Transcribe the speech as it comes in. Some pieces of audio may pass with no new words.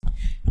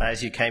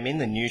as you came in,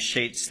 the news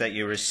sheets that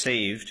you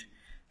received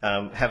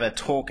have a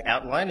talk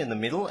outline in the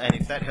middle, and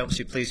if that helps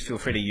you, please feel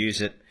free to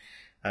use it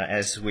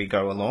as we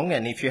go along.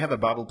 And if you have a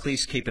Bible,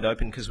 please keep it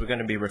open, because we're going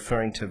to be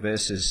referring to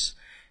verses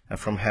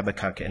from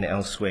Habakkuk and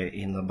elsewhere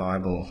in the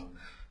Bible.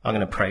 I'm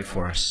going to pray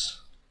for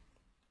us.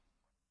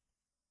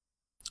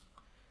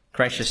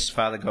 Gracious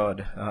Father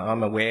God,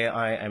 I'm aware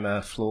I am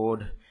a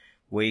flawed,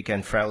 weak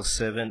and frail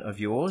servant of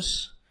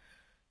yours,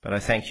 but I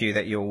thank you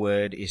that your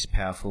word is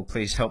powerful.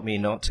 Please help me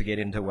not to get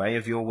in the way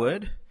of your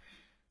word,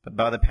 but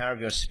by the power of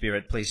your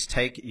Spirit, please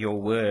take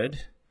your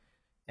word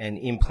and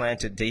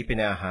implant it deep in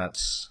our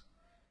hearts.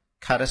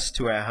 Cut us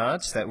to our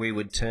hearts that we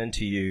would turn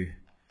to you,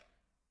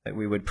 that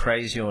we would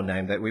praise your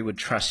name, that we would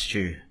trust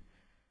you,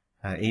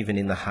 even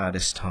in the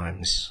hardest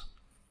times.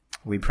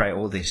 We pray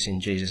all this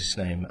in Jesus'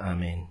 name.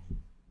 Amen.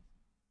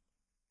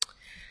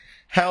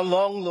 How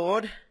long,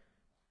 Lord?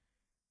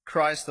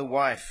 Cries the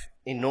wife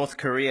in North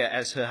Korea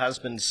as her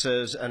husband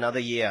serves another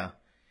year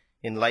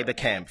in labor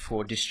camp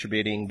for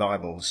distributing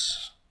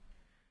Bibles.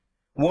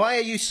 Why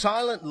are you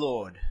silent,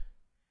 Lord?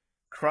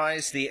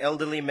 Cries the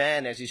elderly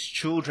man as his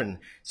children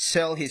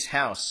sell his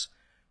house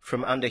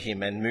from under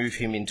him and move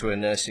him into a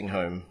nursing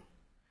home.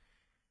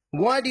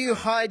 Why do you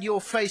hide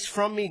your face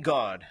from me,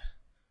 God?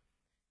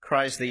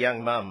 Cries the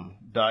young mum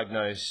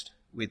diagnosed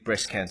with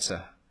breast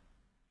cancer.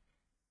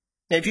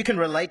 Now, if you can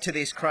relate to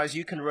these cries,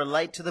 you can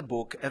relate to the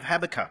book of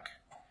Habakkuk,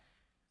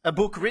 a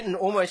book written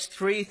almost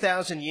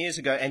 3,000 years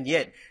ago and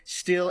yet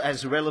still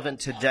as relevant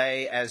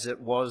today as it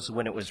was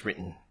when it was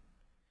written.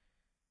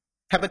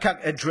 Habakkuk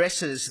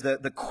addresses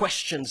the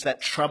questions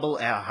that trouble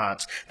our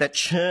hearts, that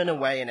churn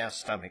away in our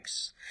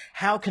stomachs.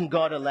 How can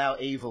God allow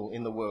evil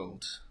in the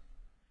world?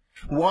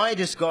 Why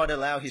does God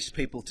allow his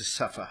people to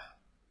suffer?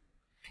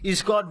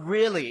 Is God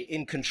really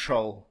in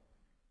control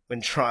when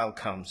trial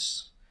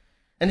comes?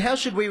 And how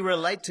should we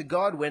relate to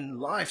God when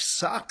life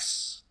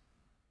sucks?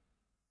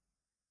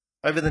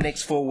 Over the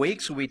next 4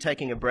 weeks, we'll be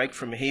taking a break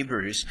from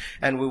Hebrews,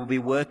 and we'll be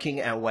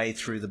working our way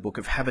through the book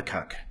of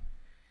Habakkuk.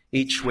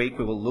 Each week,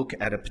 we will look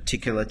at a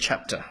particular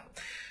chapter.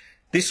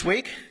 This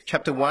week,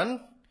 chapter 1,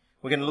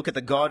 we're going to look at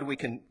the God we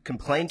can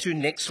complain to.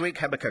 Next week,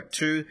 Habakkuk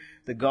 2,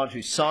 the God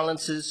who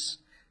silences.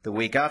 The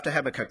week after,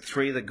 Habakkuk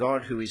 3, the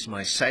God who is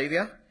my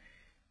saviour.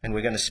 And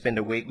we're going to spend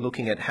a week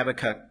looking at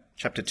Habakkuk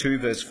chapter 2,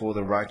 verse 4,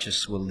 the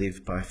righteous will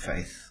live by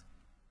faith.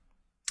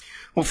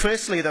 Well,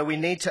 firstly, though, we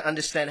need to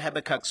understand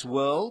Habakkuk's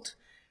world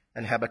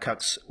and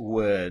Habakkuk's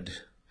word.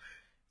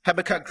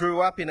 Habakkuk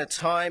grew up in a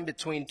time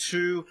between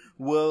two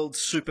world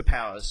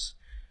superpowers.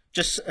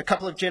 Just a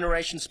couple of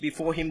generations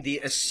before him, the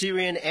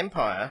Assyrian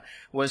Empire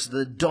was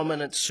the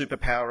dominant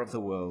superpower of the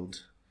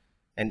world.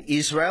 And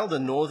Israel, the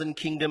northern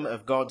kingdom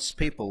of God's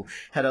people,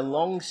 had a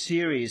long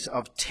series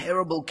of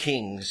terrible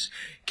kings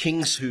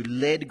who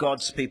led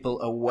God's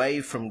people away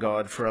from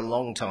God for a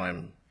long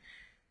time.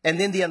 And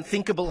then the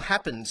unthinkable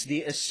happens.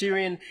 The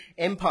Assyrian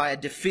Empire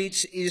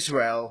defeats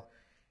Israel,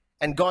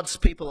 and God's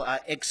people are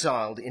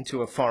exiled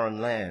into a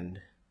foreign land.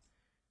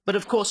 But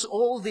of course,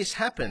 all this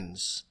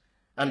happens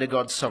under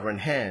God's sovereign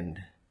hand.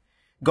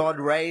 God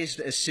raised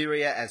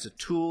Assyria as a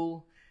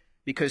tool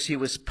because he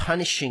was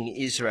punishing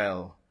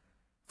Israel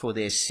for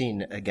their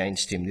sin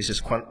against him. This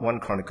is 1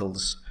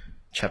 Chronicles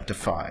chapter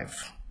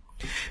 5.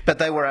 But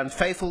they were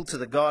unfaithful to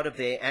the God of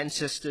their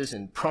ancestors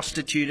and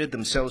prostituted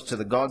themselves to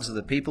the gods of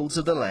the peoples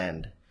of the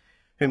land,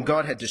 whom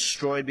God had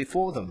destroyed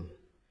before them.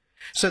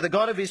 So the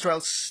God of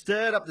Israel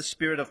stirred up the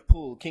spirit of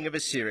Pul, king of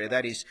Assyria,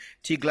 that is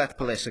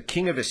Tiglath-Pileser,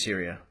 king of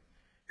Assyria,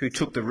 who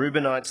took the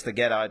Reubenites, the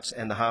Gadites,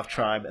 and the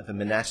half-tribe of the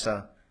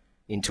Manasseh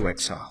into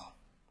exile.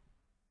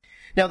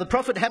 Now the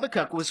prophet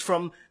Habakkuk was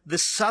from the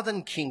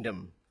southern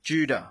kingdom,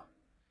 Judah,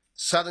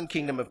 southern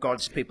kingdom of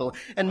God's people,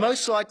 and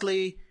most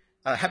likely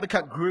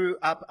Habakkuk grew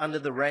up under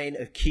the reign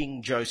of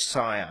King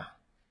Josiah,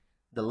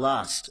 the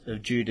last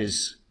of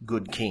Judah's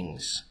good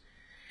kings.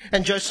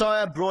 And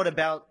Josiah brought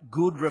about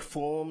good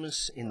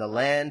reforms in the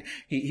land.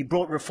 He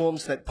brought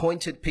reforms that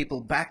pointed people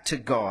back to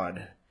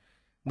God.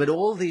 But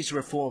all these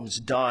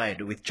reforms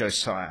died with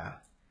Josiah.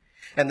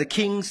 And the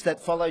kings that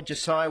followed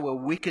Josiah were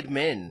wicked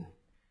men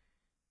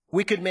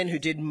who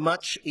did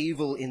much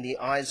evil in the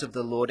eyes of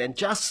the Lord, and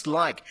just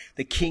like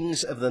the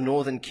kings of the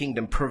northern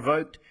kingdom,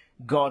 provoked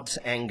God's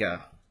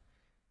anger.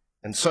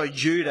 And so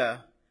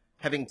Judah,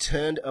 having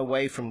turned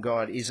away from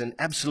God, is an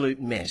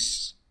absolute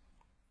mess.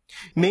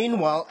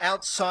 Meanwhile,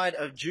 outside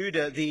of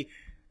Judah, the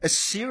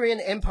Assyrian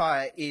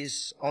Empire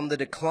is on the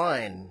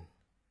decline,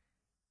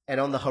 and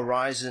on the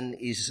horizon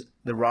is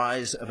the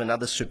rise of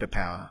another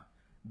superpower,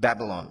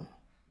 Babylon.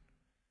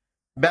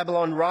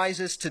 Babylon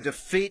rises to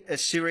defeat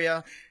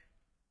Assyria.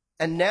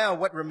 And now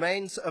what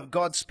remains of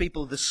God's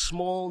people, the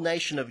small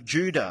nation of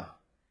Judah,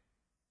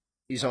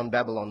 is on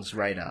Babylon's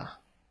radar.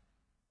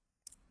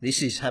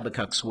 This is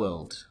Habakkuk's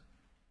world.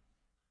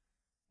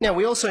 Now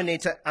we also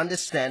need to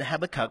understand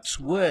Habakkuk's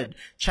word.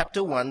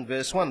 Chapter 1,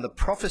 verse 1, the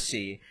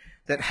prophecy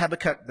that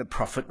Habakkuk the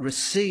prophet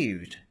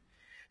received.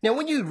 Now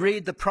when you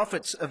read the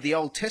prophets of the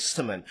Old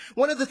Testament,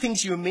 one of the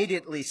things you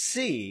immediately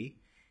see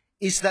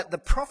is that the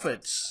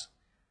prophets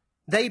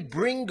They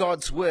bring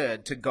God's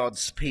word to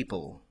God's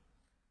people.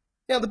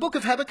 Now, the book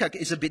of Habakkuk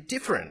is a bit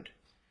different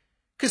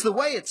because the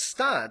way it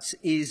starts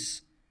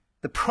is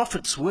the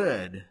prophet's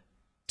word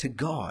to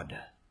God.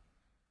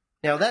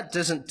 Now, that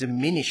doesn't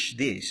diminish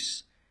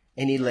this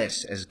any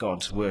less as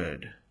God's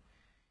word.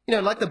 You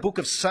know, like the book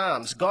of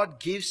Psalms, God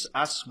gives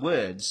us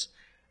words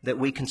that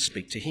we can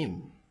speak to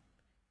him.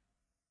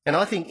 And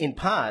I think in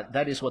part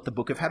that is what the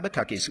book of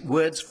Habakkuk is,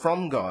 words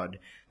from God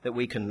that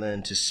we can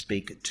learn to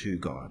speak to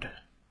God.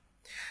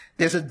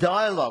 There's a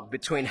dialogue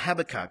between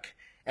Habakkuk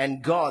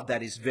and God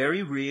that is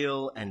very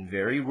real and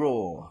very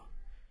raw.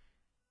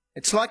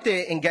 It's like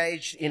they're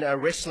engaged in a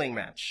wrestling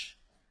match,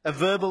 a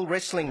verbal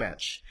wrestling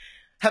match.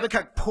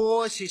 Habakkuk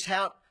pours his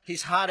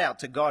heart out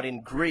to God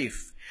in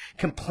grief,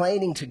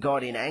 complaining to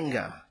God in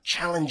anger,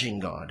 challenging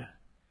God.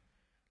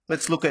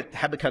 Let's look at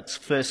Habakkuk's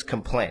first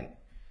complaint.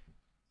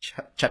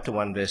 Chapter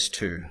 1, verse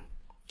 2.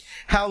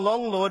 How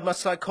long, Lord,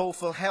 must I call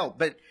for help,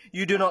 but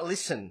you do not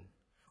listen?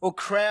 Or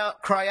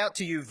cry out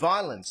to you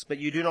violence, but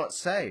you do not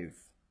save?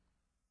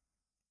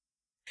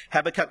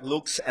 Habakkuk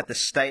looks at the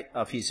state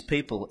of his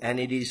people, and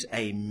it is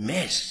a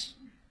mess.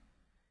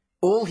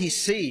 All he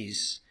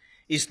sees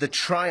is the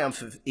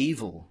triumph of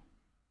evil.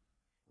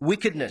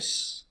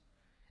 Wickedness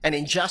and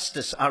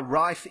injustice are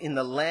rife in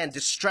the land.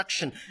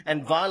 Destruction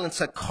and violence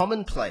are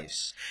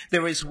commonplace.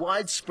 There is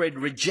widespread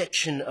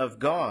rejection of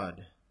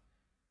God.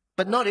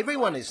 But not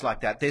everyone is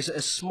like that. There's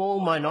a small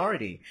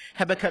minority.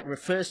 Habakkuk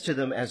refers to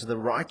them as the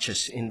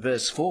righteous in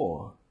verse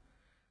 4.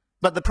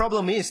 But the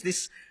problem is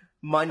this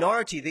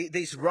minority,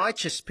 these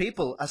righteous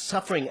people are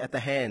suffering at the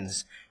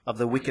hands of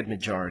the wicked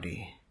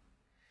majority.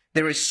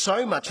 There is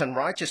so much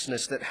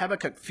unrighteousness that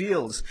Habakkuk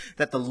feels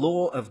that the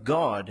law of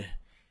God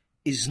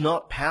is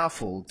not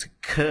powerful to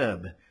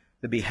curb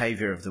the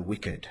behavior of the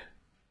wicked.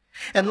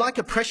 And like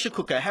a pressure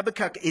cooker,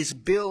 Habakkuk is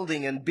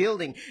building and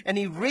building, and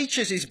he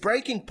reaches his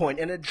breaking point,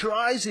 and it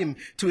drives him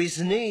to his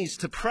knees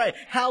to pray.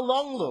 How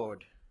long,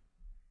 Lord?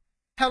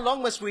 How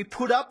long must we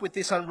put up with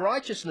this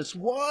unrighteousness?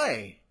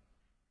 Why?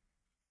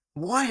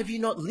 Why have you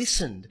not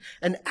listened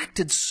and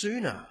acted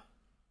sooner?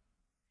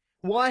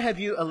 Why have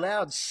you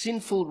allowed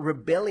sinful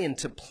rebellion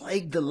to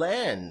plague the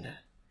land?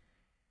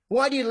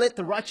 Why do you let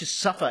the righteous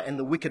suffer and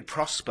the wicked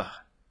prosper?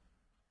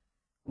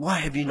 Why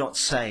have you not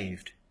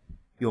saved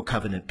your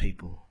covenant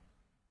people?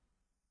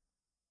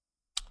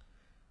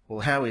 Well,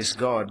 how is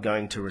God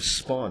going to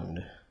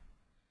respond?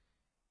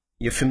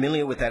 You're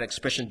familiar with that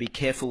expression, be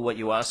careful what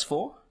you ask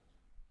for?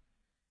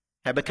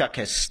 Habakkuk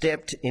has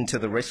stepped into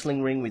the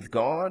wrestling ring with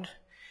God,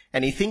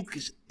 and he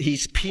thinks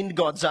he's pinned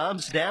God's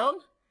arms down.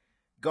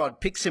 God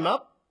picks him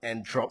up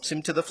and drops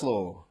him to the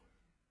floor.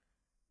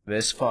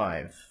 Verse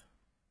 5.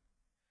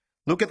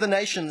 Look at the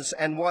nations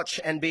and watch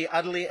and be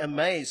utterly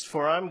amazed,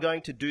 for I'm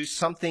going to do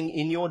something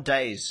in your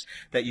days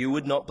that you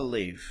would not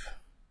believe,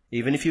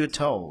 even if you were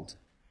told.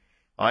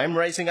 I am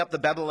raising up the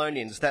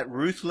Babylonians, that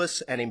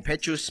ruthless and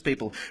impetuous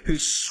people who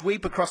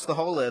sweep across the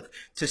whole earth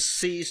to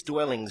seize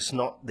dwellings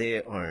not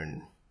their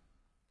own.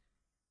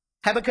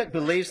 Habakkuk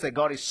believes that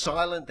God is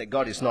silent, that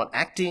God is not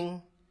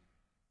acting,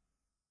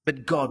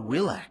 but God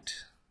will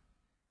act,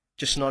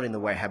 just not in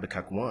the way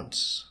Habakkuk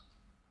wants.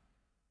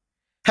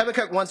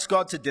 Habakkuk wants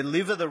God to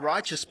deliver the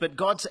righteous, but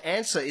God's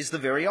answer is the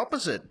very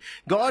opposite.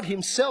 God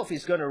himself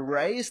is going to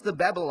raise the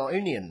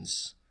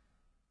Babylonians,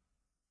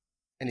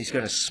 and he's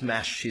going to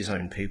smash his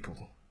own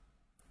people.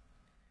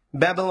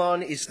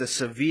 Babylon is the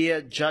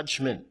severe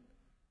judgment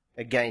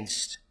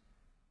against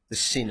the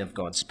sin of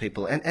God's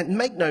people. And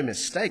make no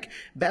mistake,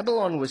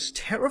 Babylon was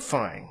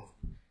terrifying.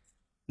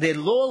 They're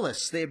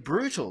lawless, they're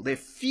brutal, they're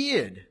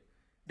feared,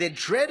 they're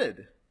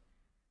dreaded.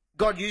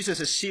 God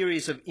uses a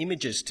series of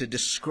images to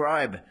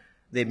describe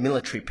their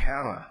military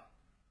power.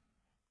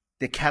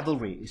 Their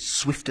cavalry is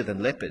swifter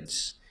than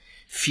leopards,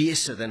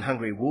 fiercer than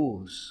hungry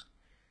wolves,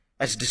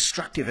 as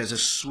destructive as a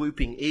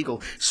swooping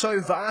eagle. So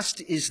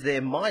vast is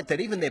their might that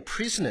even their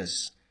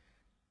prisoners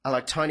are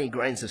like tiny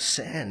grains of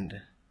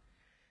sand.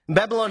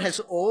 Babylon has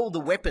all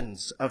the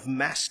weapons of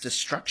mass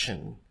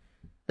destruction,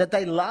 that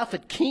they laugh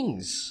at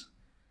kings.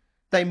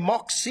 They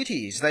mock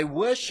cities. They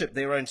worship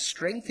their own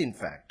strength, in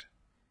fact.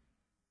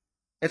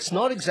 It's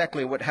not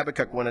exactly what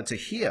Habakkuk wanted to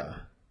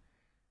hear.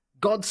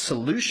 God's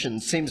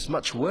solution seems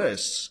much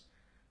worse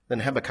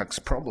than Habakkuk's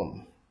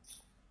problem.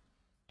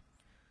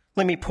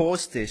 Let me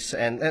pause this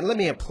and let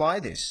me apply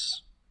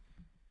this.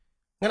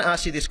 I'm going to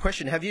ask you this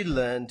question. Have you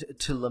learned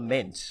to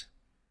lament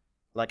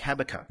like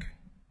Habakkuk?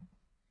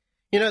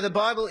 You know, the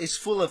Bible is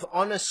full of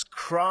honest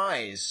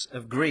cries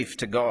of grief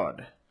to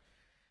God.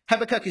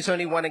 Habakkuk is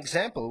only one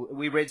example.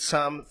 We read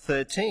Psalm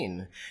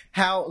 13.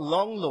 How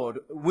long, Lord,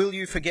 will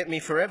you forget me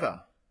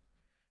forever?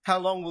 How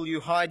long will you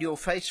hide your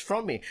face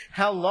from me?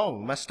 How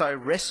long must I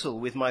wrestle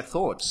with my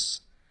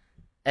thoughts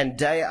and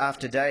day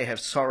after day have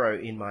sorrow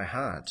in my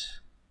heart?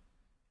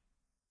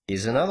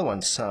 Here's another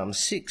one, Psalm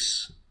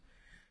 6.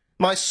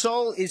 My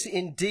soul is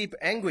in deep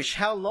anguish.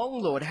 How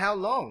long, Lord? How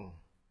long?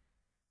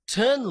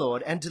 Turn,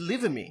 Lord, and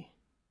deliver me.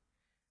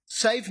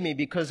 Save me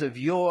because of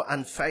your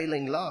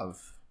unfailing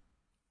love.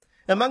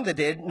 Among the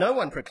dead, no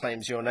one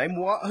proclaims your name.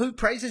 Who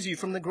praises you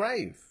from the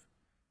grave?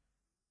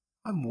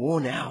 I'm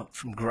worn out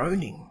from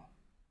groaning.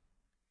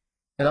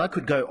 And I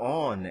could go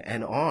on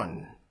and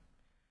on.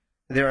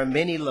 There are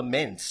many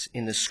laments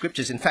in the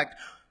scriptures. In fact,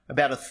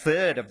 about a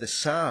third of the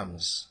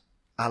Psalms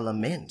are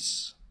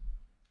laments.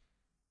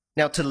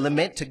 Now, to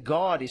lament to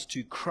God is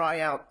to cry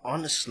out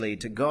honestly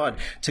to God,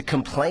 to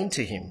complain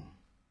to him,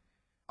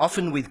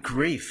 often with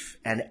grief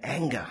and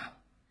anger,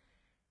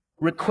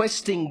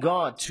 requesting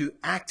God to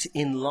act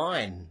in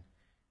line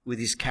with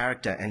his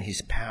character and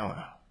his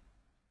power.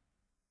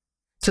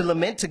 To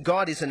lament to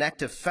God is an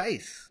act of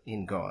faith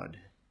in God.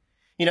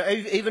 You know,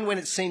 even when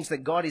it seems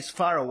that God is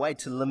far away,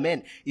 to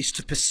lament is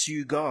to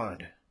pursue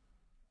God,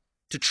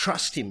 to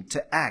trust him,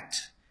 to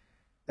act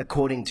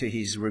according to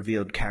his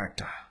revealed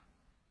character.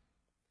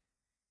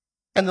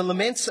 And the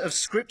laments of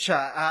Scripture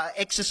are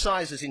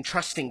exercises in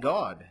trusting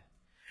God.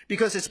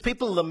 Because as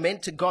people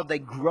lament to God, they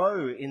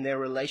grow in their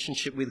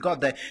relationship with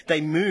God. They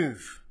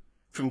move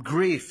from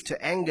grief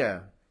to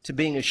anger to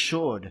being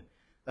assured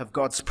of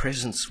God's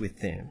presence with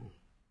them.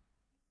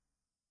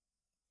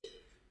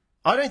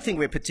 I don't think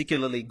we're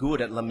particularly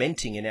good at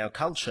lamenting in our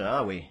culture,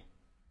 are we?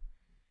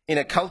 In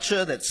a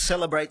culture that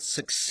celebrates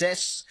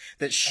success,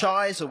 that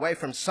shies away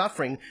from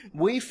suffering,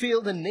 we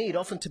feel the need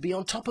often to be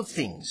on top of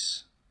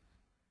things,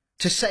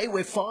 to say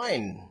we're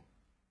fine,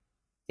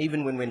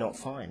 even when we're not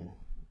fine.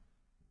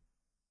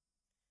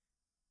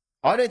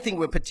 I don't think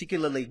we're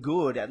particularly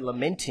good at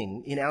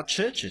lamenting in our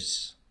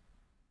churches.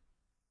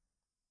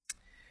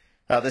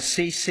 The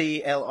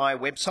CCLI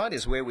website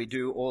is where we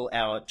do all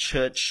our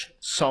church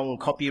song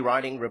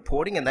copywriting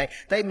reporting, and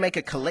they make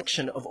a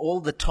collection of all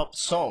the top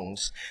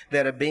songs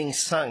that are being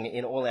sung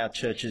in all our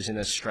churches in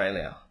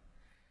Australia.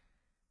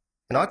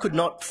 And I could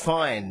not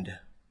find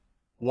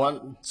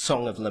one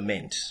song of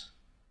lament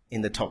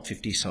in the top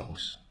 50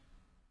 songs.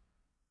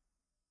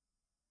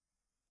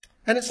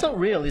 And it's not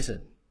real, is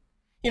it?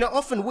 You know,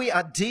 often we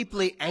are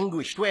deeply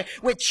anguished.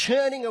 We're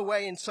churning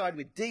away inside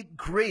with deep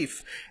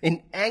grief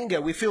and anger.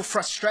 We feel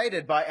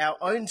frustrated by our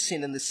own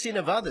sin and the sin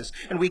of others.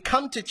 And we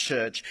come to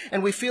church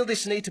and we feel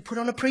this need to put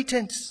on a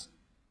pretense.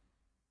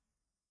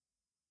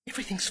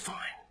 Everything's fine.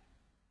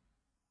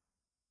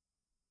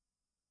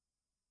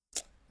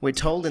 We're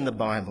told in the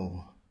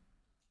Bible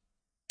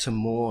to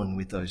mourn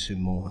with those who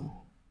mourn.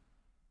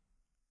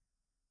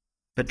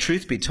 But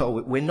truth be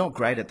told, we're not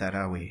great at that,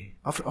 are we?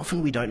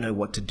 Often we don't know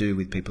what to do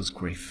with people's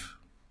grief.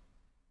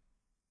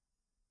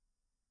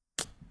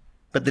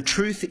 But the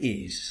truth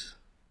is,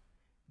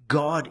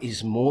 God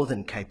is more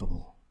than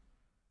capable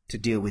to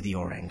deal with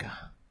your anger.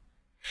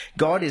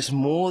 God is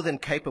more than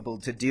capable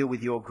to deal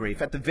with your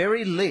grief. At the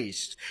very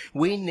least,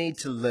 we need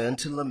to learn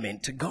to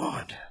lament to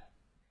God,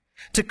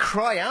 to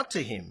cry out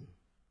to him.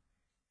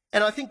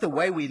 And I think the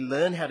way we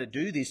learn how to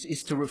do this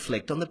is to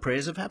reflect on the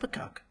prayers of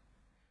Habakkuk,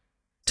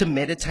 to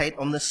meditate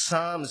on the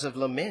Psalms of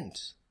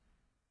lament,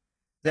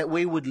 that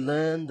we would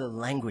learn the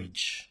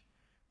language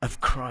of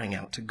crying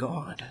out to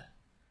God,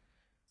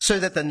 so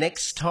that the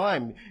next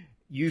time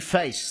you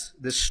face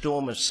the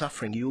storm of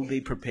suffering, you will be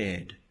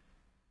prepared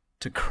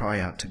to cry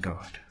out to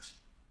God.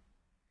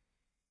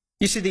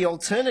 You see, the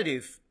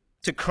alternative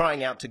to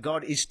crying out to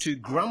God is to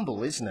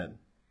grumble, isn't it?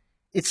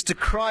 It's to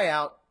cry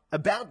out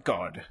about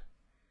God.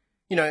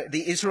 You know,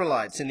 the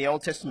Israelites in the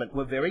Old Testament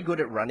were very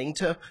good at running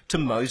to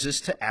Moses,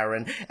 to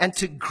Aaron, and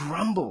to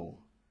grumble,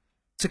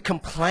 to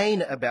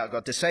complain about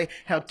God, to say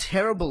how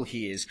terrible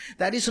he is.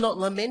 That is not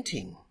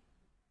lamenting.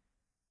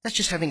 That's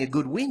just having a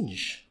good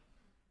whinge.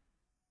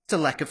 It's a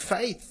lack of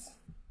faith.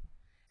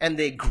 And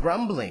their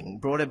grumbling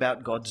brought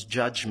about God's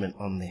judgment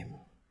on them.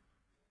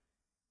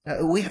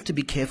 We have to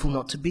be careful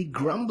not to be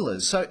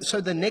grumblers. So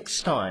the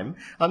next time,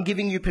 I'm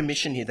giving you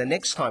permission here, the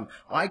next time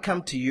I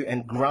come to you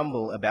and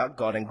grumble about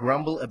God and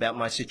grumble about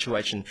my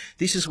situation,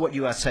 this is what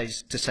you are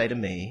to say to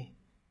me.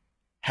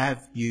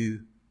 Have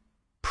you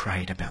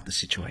prayed about the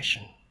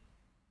situation?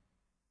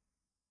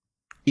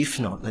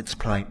 If not, let's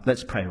pray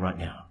right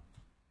now.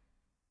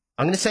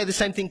 I'm going to say the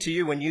same thing to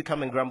you when you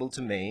come and grumble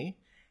to me.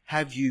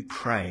 Have you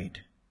prayed?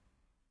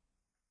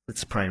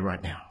 Let's pray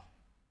right now.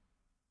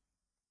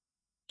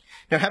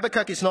 Now,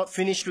 Habakkuk is not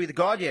finished with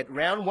God yet.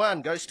 Round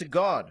one goes to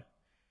God.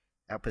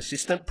 Our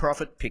persistent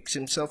prophet picks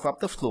himself up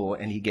the floor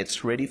and he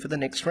gets ready for the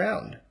next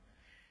round.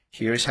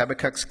 Here is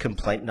Habakkuk's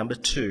complaint number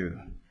 2.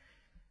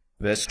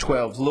 Verse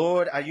 12,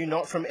 Lord, are you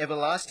not from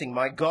everlasting?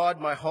 My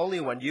God, my Holy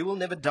One, you will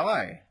never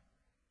die.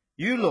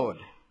 You, Lord,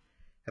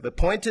 have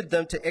appointed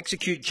them to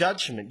execute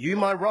judgment. You,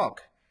 my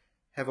rock,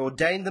 have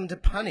ordained them to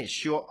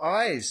punish. Your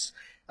eyes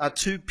are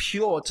too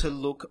pure to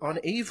look on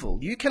evil.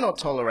 You cannot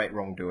tolerate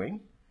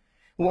wrongdoing.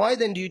 Why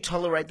then do you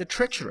tolerate the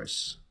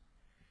treacherous?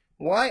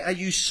 Why are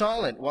you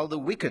silent while the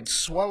wicked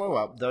swallow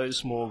up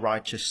those more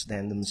righteous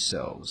than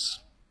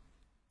themselves?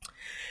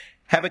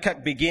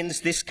 Habakkuk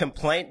begins this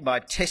complaint by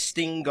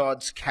testing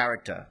God's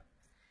character.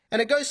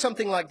 And it goes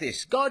something like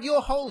this. God,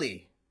 you're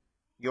holy.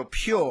 You're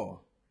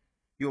pure.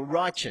 You're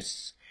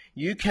righteous.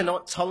 You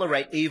cannot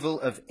tolerate evil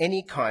of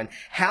any kind.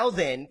 How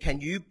then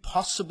can you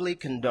possibly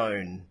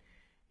condone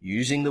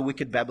using the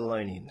wicked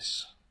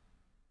Babylonians?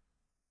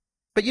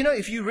 But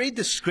if you read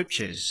the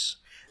scriptures,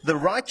 the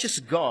righteous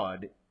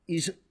God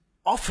is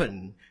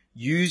often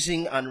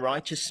using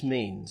unrighteous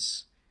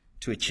means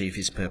to achieve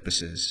his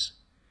purposes.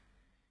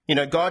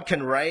 God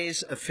can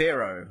raise a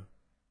Pharaoh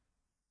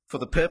for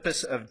the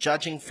purpose of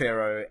judging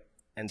Pharaoh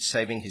and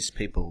saving his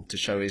people to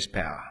show his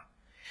power.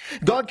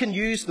 God can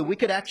use the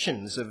wicked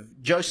actions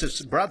of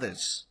Joseph's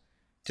brothers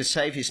to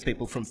save his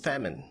people from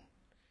famine.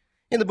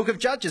 In the book of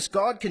Judges,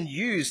 God can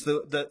use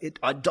the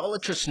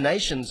idolatrous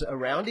nations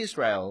around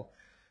Israel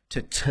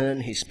to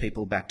turn his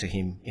people back to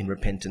him in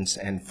repentance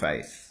and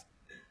faith.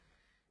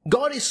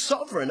 God is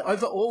sovereign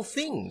over all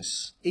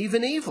things,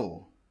 even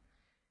evil,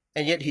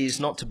 and yet he is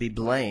not to be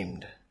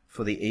blamed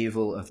for the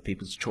evil of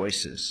people's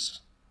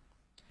choices.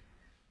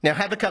 Now,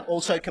 Habakkuk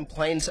also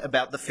complains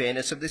about the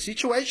fairness of the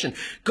situation.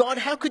 God,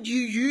 how could you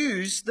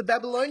use the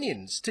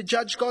Babylonians to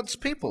judge God's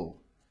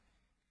people?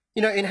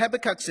 In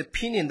Habakkuk's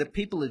opinion, the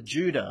people of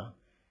Judah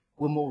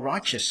were more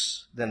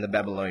righteous than the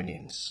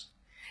Babylonians.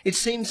 It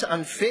seems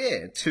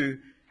unfair to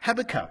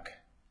Habakkuk.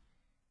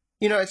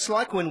 It's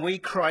like when we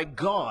cry,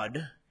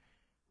 God,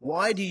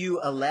 why do you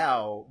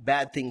allow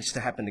bad things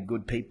to happen to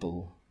good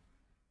people?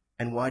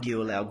 And why do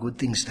you allow good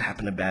things to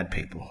happen to bad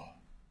people?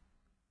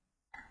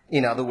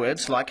 In other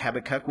words, like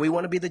Habakkuk, we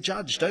want to be the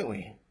judge, don't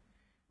we?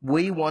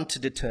 We want to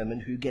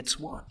determine who gets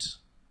what.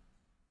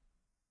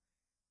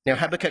 Now,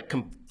 Habakkuk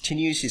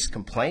continues his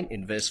complaint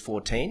in verse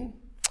 14.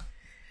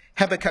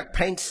 Habakkuk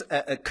paints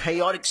a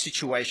chaotic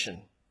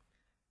situation.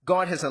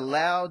 God has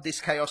allowed this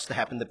chaos to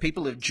happen. The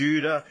people of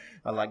Judah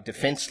are like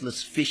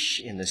defenseless fish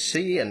in the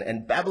sea,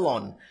 and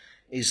Babylon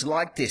is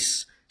like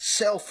this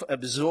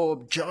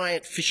self-absorbed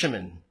giant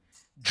fisherman,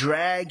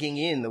 dragging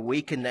in the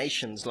weaker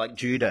nations like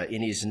Judah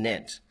in his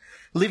net,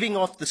 living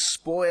off the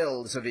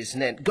spoils of his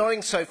net,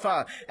 going so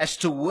far as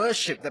to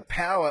worship the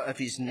power of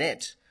his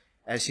net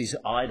as his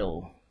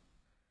idol.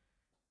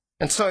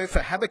 And so for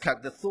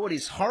Habakkuk, the thought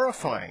is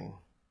horrifying.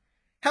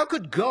 How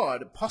could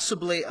God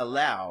possibly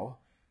allow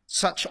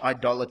such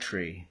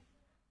idolatry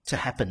to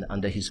happen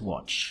under his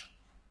watch?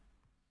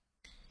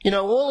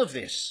 All of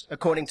this,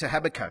 according to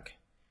Habakkuk,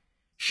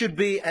 should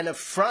be an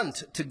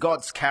affront to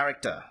God's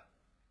character.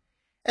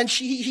 And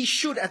he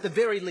should, at the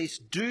very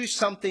least, do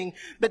something,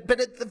 but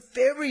at the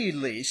very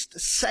least,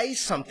 say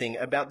something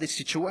about this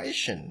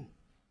situation.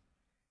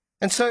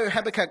 And so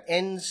Habakkuk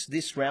ends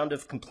this round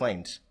of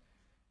complaint.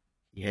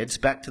 He heads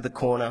back to the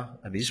corner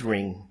of his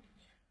ring,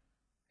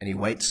 and he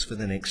waits for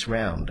the next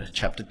round.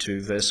 Chapter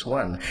 2, verse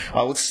 1.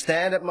 I will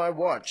stand at my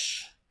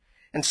watch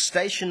and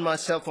station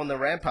myself on the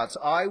ramparts.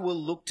 I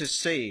will look to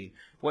see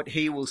what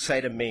he will say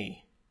to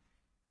me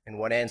and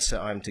what answer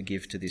I am to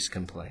give to this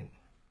complaint.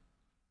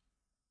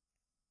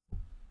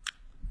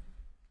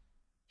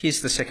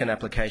 Here's the second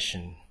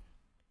application.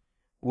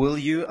 Will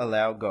you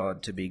allow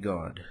God to be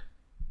God?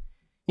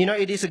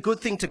 It is a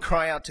good thing to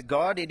cry out to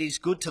God. It is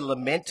good to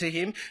lament to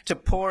him, to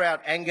pour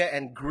out anger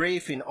and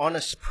grief in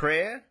honest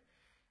prayer.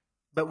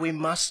 But we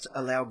must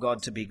allow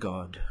God to be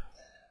God.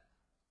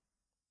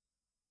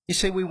 You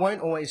see, we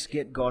won't always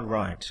get God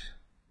right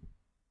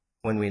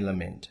when we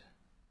lament.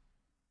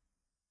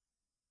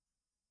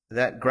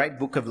 That great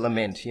book of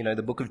lament,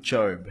 the book of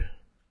Job.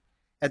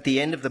 At the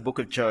end of the book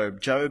of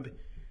Job, Job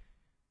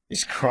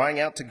is crying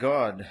out to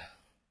God.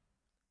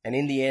 And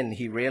in the end,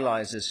 he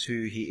realizes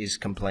who he is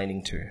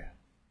complaining to.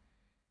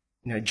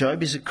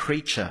 Job is a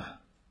creature,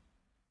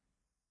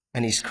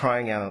 and he's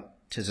crying out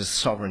to the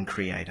sovereign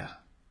creator.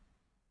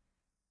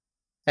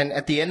 And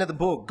at the end of the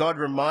book, God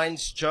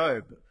reminds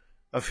Job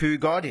of who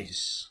God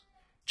is.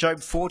 Job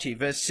 40,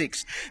 verse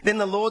 6. Then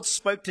the Lord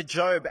spoke to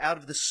Job out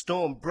of the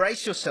storm.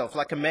 Brace yourself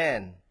like a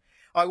man.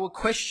 I will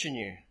question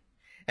you,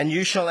 and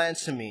you shall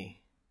answer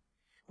me.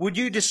 Would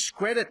you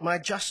discredit my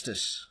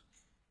justice?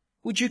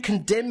 Would you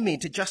condemn me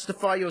to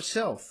justify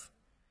yourself?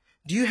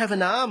 Do you have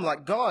an arm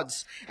like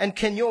God's, and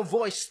can your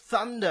voice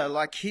thunder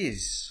like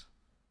his?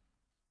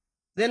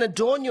 Then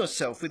adorn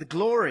yourself with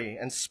glory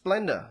and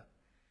splendor.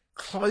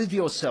 Clothe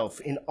yourself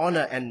in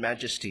honor and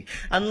majesty.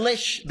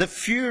 Unleash the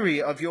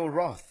fury of your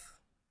wrath.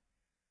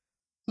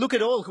 Look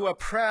at all who are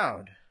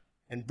proud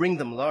and bring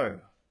them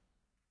low.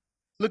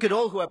 Look at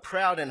all who are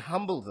proud and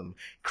humble them.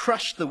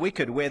 Crush the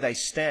wicked where they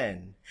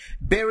stand.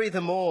 Bury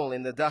them all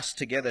in the dust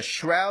together.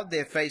 Shroud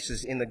their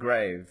faces in the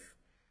grave.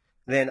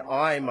 Then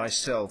I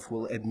myself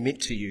will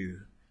admit to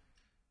you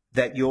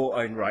that your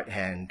own right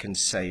hand can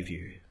save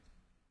you.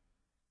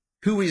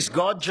 Who is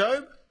God,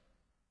 Job?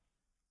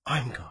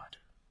 I'm God.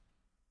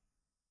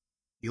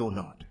 You're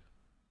not.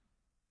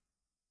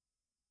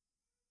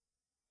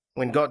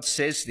 When God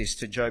says this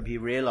to Job, he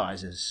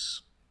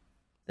realizes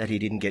that he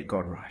didn't get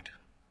God right.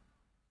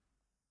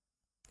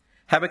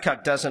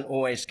 Habakkuk doesn't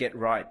always get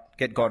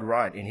God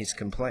right in his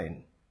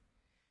complaint.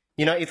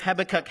 If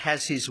Habakkuk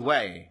has his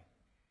way,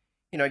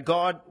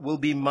 God will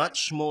be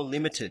much more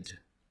limited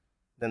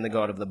than the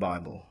God of the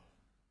Bible.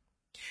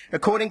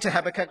 According to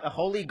Habakkuk, a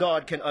holy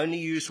God can only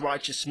use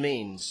righteous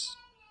means.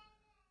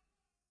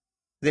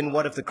 Then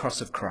what of the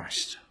cross of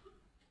Christ?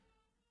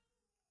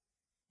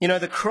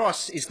 The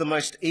cross is the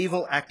most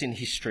evil act in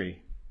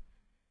history,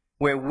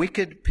 where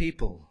wicked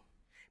people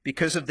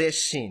because of their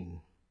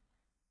sin,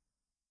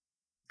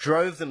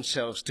 drove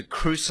themselves to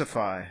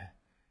crucify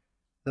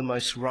the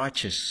most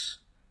righteous,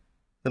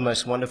 the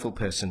most wonderful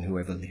person who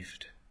ever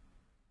lived.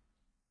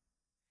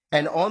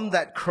 And on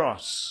that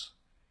cross,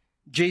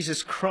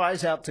 Jesus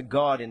cries out to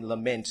God in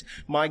lament,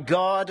 my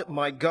God,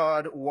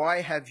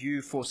 why have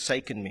you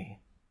forsaken me?"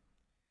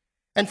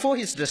 And for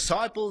his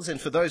disciples and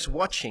for those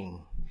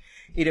watching,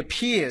 it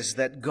appears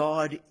that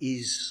God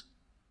is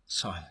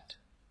silent.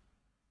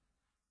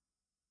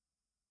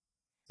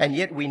 And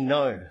yet we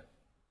know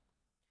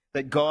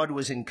that God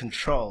was in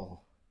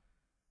control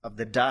of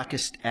the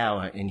darkest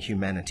hour in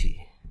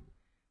humanity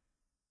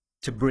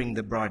to bring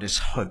the brightest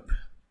hope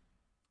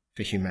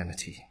for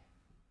humanity.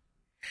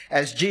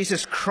 As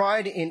Jesus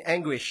cried in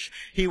anguish,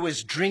 he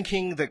was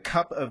drinking the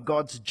cup of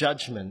God's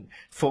judgment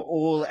for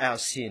all our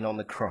sin on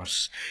the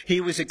cross. He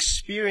was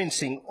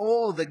experiencing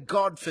all the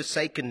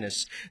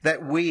God-forsakenness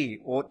that we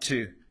ought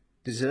to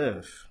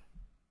deserve.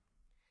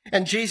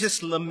 And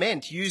Jesus'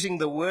 lament, using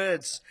the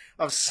words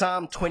of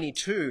Psalm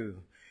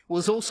 22,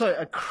 was also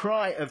a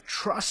cry of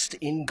trust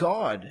in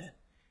God.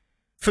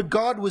 For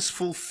God was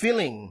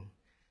fulfilling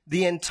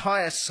the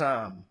entire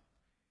psalm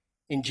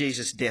in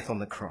Jesus' death on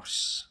the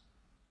cross.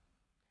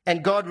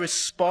 And God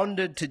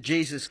responded to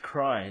Jesus'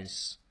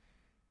 cries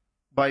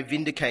by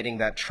vindicating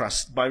that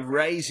trust, by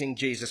raising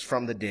Jesus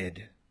from the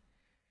dead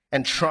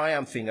and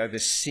triumphing over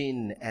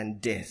sin and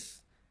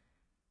death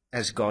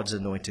as God's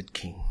anointed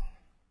King.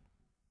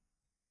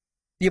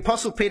 The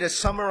Apostle Peter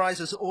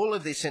summarizes all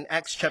of this in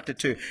Acts chapter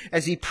 2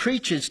 as he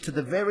preaches to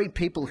the very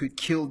people who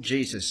killed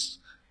Jesus.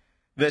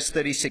 Verse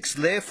 36,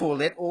 "Therefore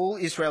let all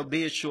Israel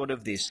be assured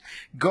of this,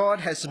 God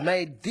has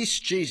made this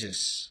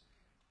Jesus,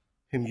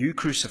 whom you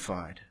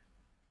crucified,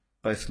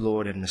 both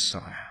Lord and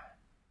Messiah."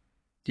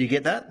 Do you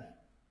get that?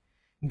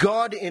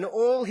 God, in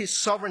all his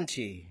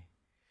sovereignty,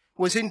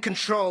 was in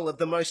control of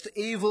the most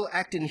evil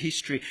act in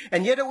history,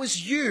 and yet it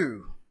was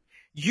you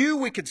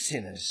wicked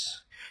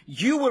sinners,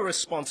 you were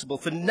responsible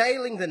for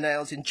nailing the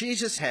nails in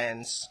Jesus'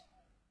 hands,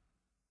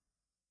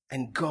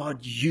 and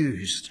God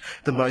used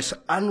the most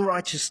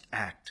unrighteous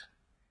act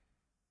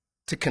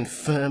to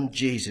confirm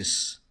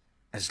Jesus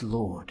as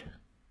Lord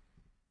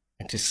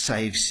and to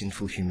save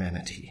sinful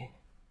humanity.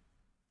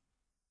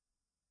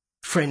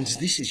 Friends,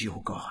 this is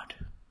your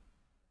God.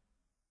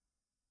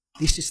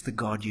 This is the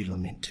God you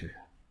lament to.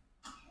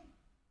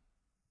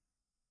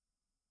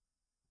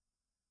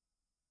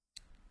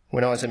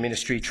 When I was a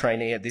ministry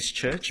trainee at this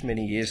church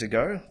many years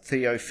ago,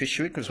 Theo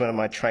Fishwick was one of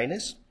my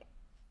trainers.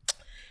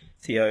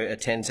 Theo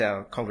attends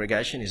our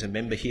congregation, is a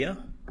member here.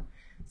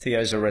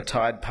 Theo's a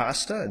retired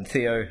pastor, and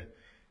Theo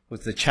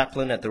was the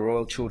chaplain at the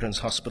Royal Children's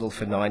Hospital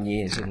for 9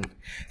 years. And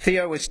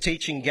Theo was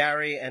teaching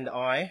Gary and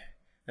I,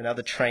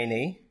 another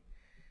trainee,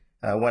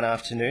 one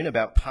afternoon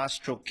about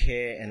pastoral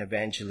care and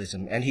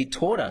evangelism. And he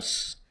taught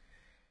us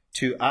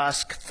to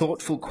ask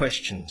thoughtful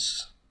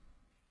questions.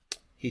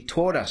 He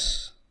taught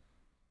us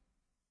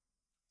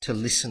to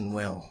listen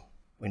well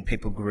when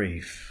people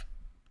grieve.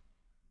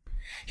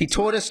 He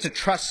taught us to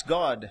trust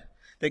God,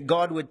 that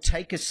God would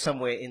take us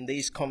somewhere in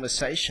these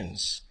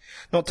conversations,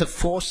 not to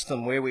force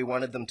them where we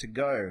wanted them to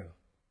go.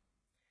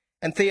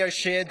 And Theo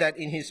shared that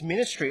in his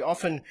ministry,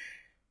 often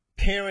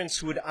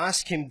parents would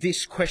ask him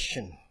this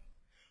question: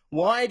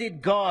 why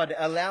did God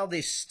allow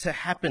this to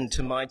happen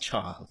to my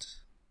child?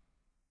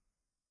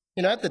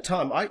 You know, at the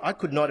time, I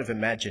could not have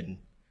imagined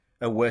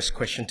a worse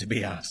question to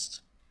be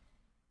asked.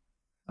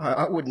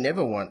 I would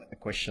never want a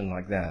question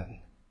like that.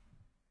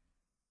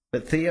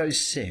 But Theo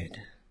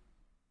said,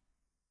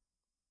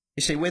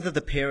 you see, whether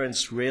the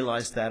parents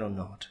realised that or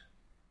not,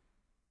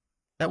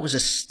 that was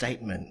a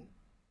statement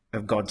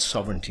of God's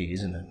sovereignty,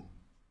 isn't it?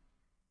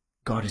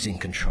 God is in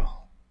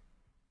control.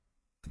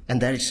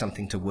 And that is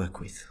something to work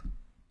with.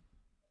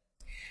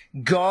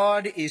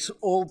 God is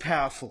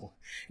all-powerful.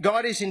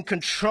 God is in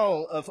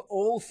control of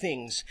all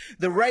things.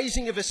 The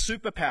raising of a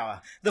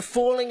superpower, the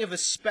falling of a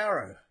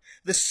sparrow,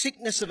 the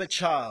sickness of a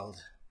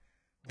child,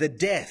 the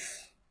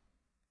death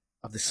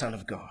of the Son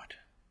of God.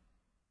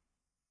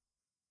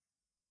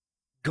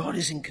 God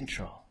is in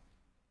control,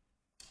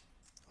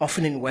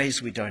 often in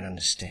ways we don't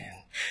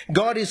understand.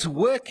 God is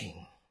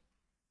working,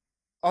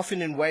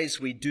 often in ways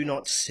we do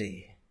not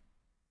see.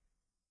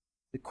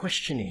 The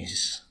question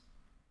is,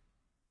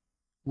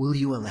 will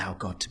you allow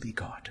God to be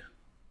God?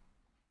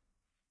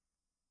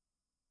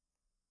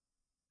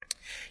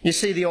 You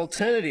see, the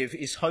alternative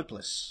is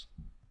hopeless.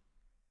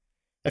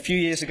 A few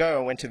years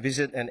ago, I went to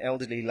visit an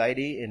elderly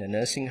lady in a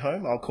nursing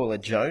home. I'll call her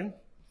Joan.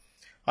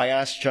 I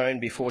asked Joan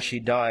before she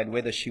died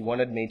whether she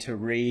wanted me to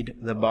read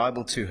the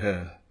Bible to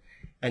her,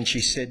 and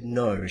she said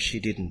no, she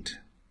didn't.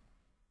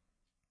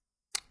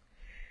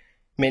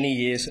 Many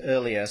years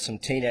earlier, some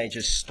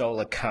teenagers stole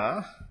a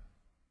car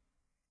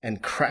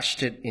and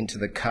crashed it into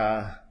the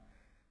car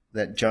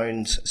that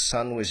Joan's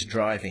son was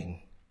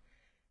driving,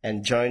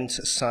 and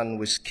Joan's son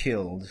was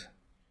killed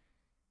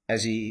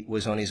as he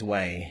was on his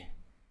way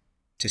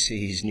to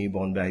see his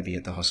newborn baby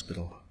at the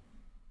hospital.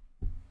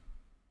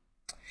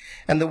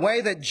 And the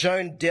way that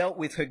Joan dealt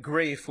with her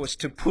grief was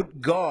to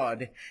put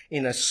God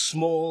in a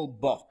small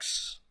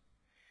box.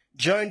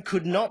 Joan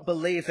could not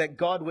believe that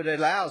God would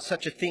allow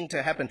such a thing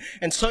to happen.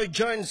 And so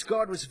Joan's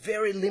God was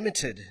very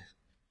limited.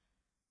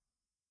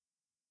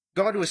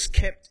 God was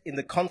kept in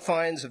the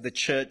confines of the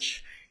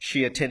church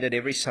she attended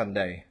every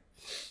Sunday.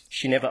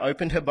 She never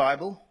opened her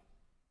Bible.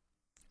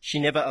 She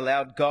never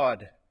allowed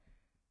God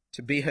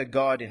to be her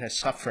God in her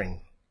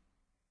suffering.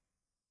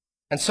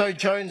 And so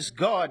Joan's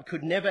God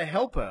could never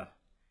help her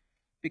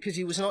because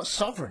he was not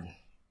sovereign.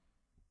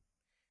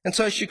 And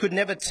so she could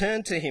never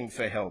turn to him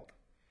for help.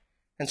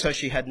 And so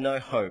she had no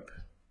hope.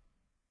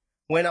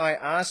 When I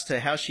asked her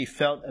how she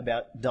felt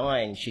about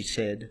dying, she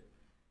said,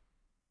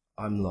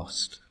 "I'm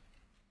lost."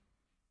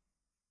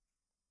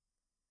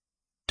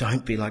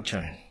 Don't be like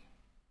Joan.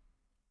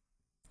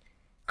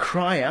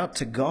 Cry out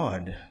to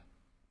God.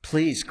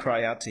 Please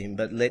cry out to him,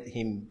 but let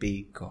him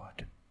be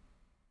God.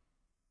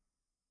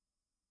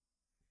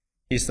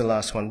 Here's the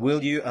last one.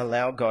 Will you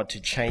allow God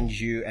to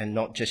change you and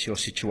not just your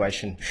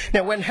situation?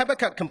 Now, when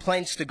Habakkuk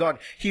complains to God,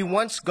 he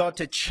wants God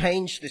to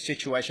change the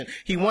situation.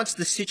 He wants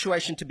the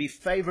situation to be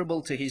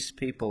favorable to his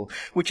people,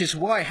 which is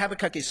why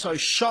Habakkuk is so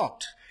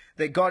shocked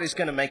that God is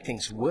going to make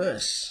things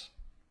worse.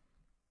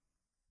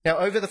 Now,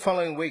 over the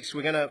following weeks,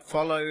 we're going to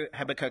follow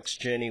Habakkuk's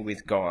journey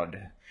with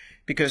God,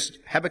 because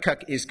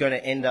Habakkuk is going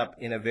to end up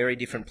in a very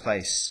different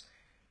place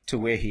to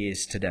where he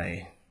is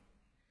today.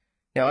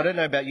 Now, I don't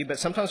know about you, but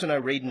sometimes when I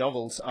read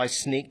novels, I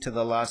sneak to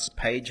the last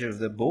page of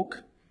the book.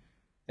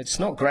 It's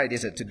not great,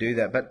 is it, to do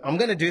that? But I'm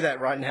going to do that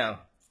right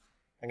now.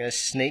 I'm going to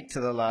sneak to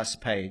the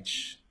last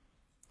page.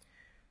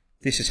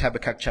 This is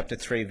Habakkuk chapter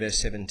 3, verse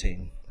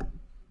 17.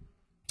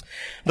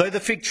 Though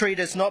the fig tree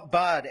does not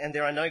bud and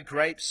there are no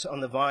grapes on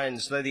the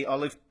vines, though the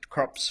olive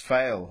crops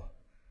fail,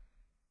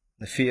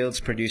 the fields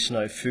produce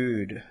no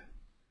food,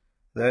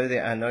 though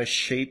there are no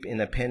sheep in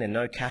the pen and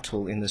no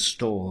cattle in the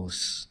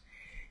stalls,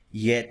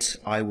 yet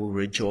I will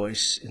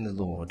rejoice in the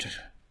Lord.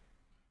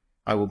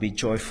 I will be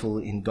joyful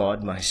in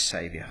God my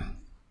Saviour.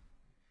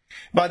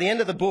 By the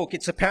end of the book,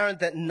 it's apparent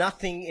that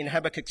nothing in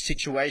Habakkuk's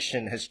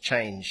situation has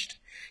changed.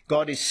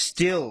 God is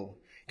still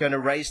going to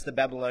raise the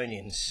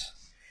Babylonians.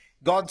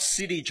 God's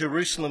city,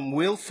 Jerusalem,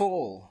 will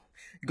fall.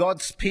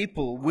 God's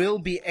people will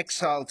be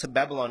exiled to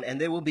Babylon,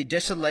 and there will be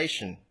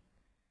desolation.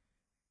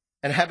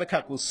 And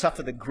Habakkuk will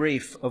suffer the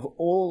grief of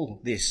all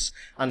this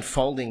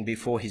unfolding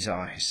before his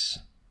eyes.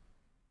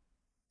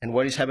 And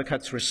what is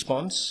Habakkuk's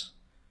response?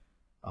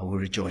 I will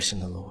rejoice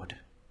in the Lord.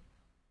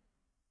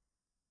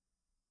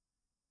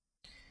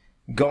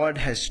 God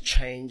has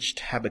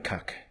changed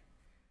Habakkuk,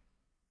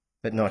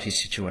 but not his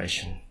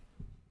situation.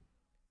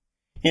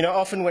 You know,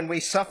 often when we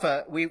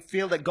suffer, we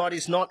feel that God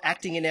is not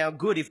acting in our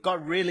good. If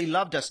God really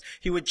loved us,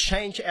 he would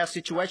change our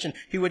situation.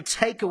 He would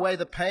take away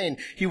the pain.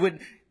 He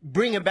would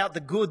bring about the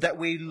good that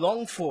we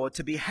long for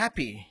to be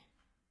happy.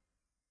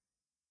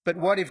 But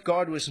what if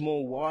God was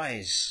more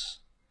wise,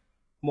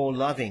 more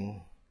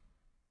loving,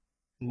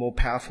 more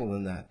powerful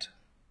than that?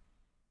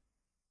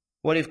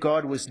 What if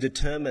God was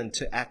determined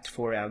to act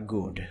for our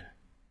good?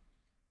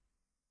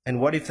 And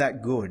what if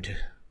that good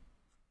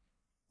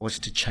was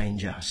to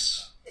change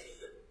us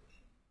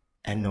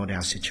and not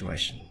our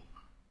situation?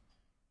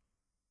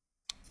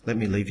 Let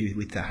me leave you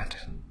with that.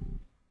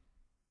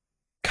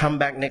 Come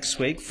back next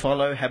week,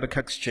 follow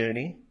Habakkuk's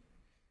journey,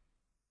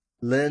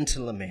 learn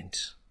to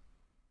lament,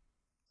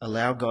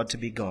 allow God to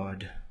be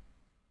God,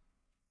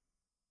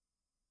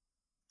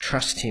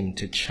 trust him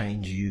to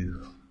change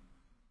you.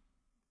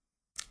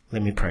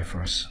 Let me pray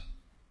for us.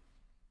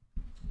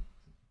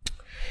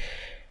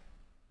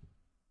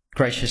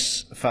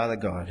 Gracious Father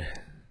God,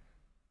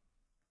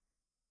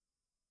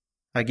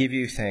 I give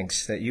you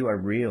thanks that you are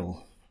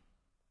real,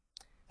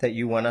 that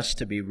you want us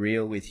to be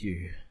real with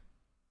you.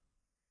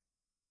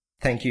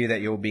 Thank you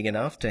that you're big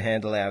enough to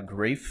handle our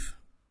grief,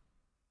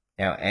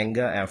 our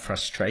anger, our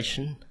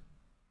frustration.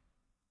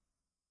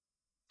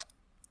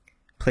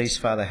 Please,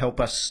 Father, help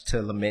us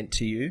to lament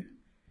to you.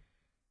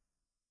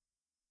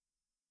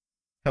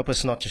 Help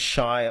us not to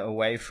shy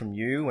away from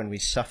you when we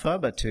suffer,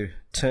 but to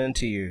turn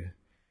to you,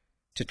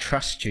 to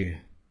trust you,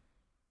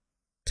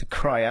 to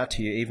cry out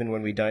to you even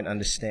when we don't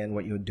understand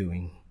what you're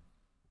doing.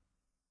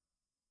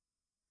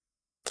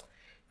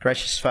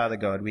 Gracious Father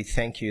God, we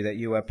thank you that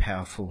you are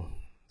powerful,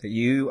 that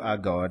you are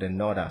God and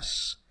not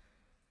us,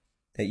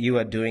 that you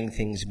are doing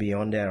things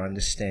beyond our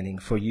understanding,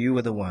 for you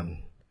are the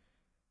one.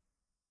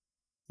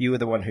 You are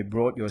the one who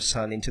brought your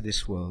Son into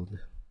this world,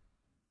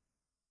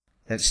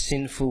 that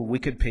sinful,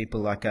 wicked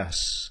people like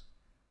us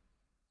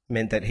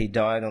meant that he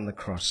died on the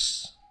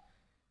cross,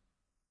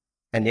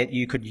 and yet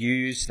you could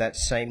use that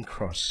same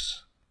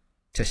cross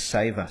to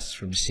save us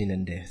from sin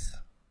and death.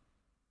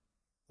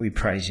 We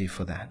praise you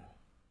for that.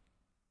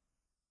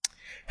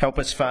 Help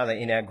us, Father,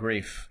 in our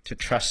grief to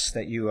trust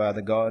that you are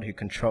the God who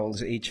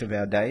controls each of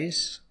our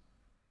days,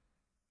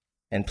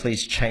 and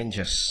please change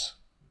us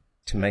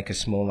to make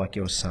us more like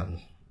your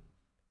Son.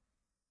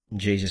 In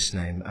Jesus'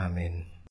 name, amen.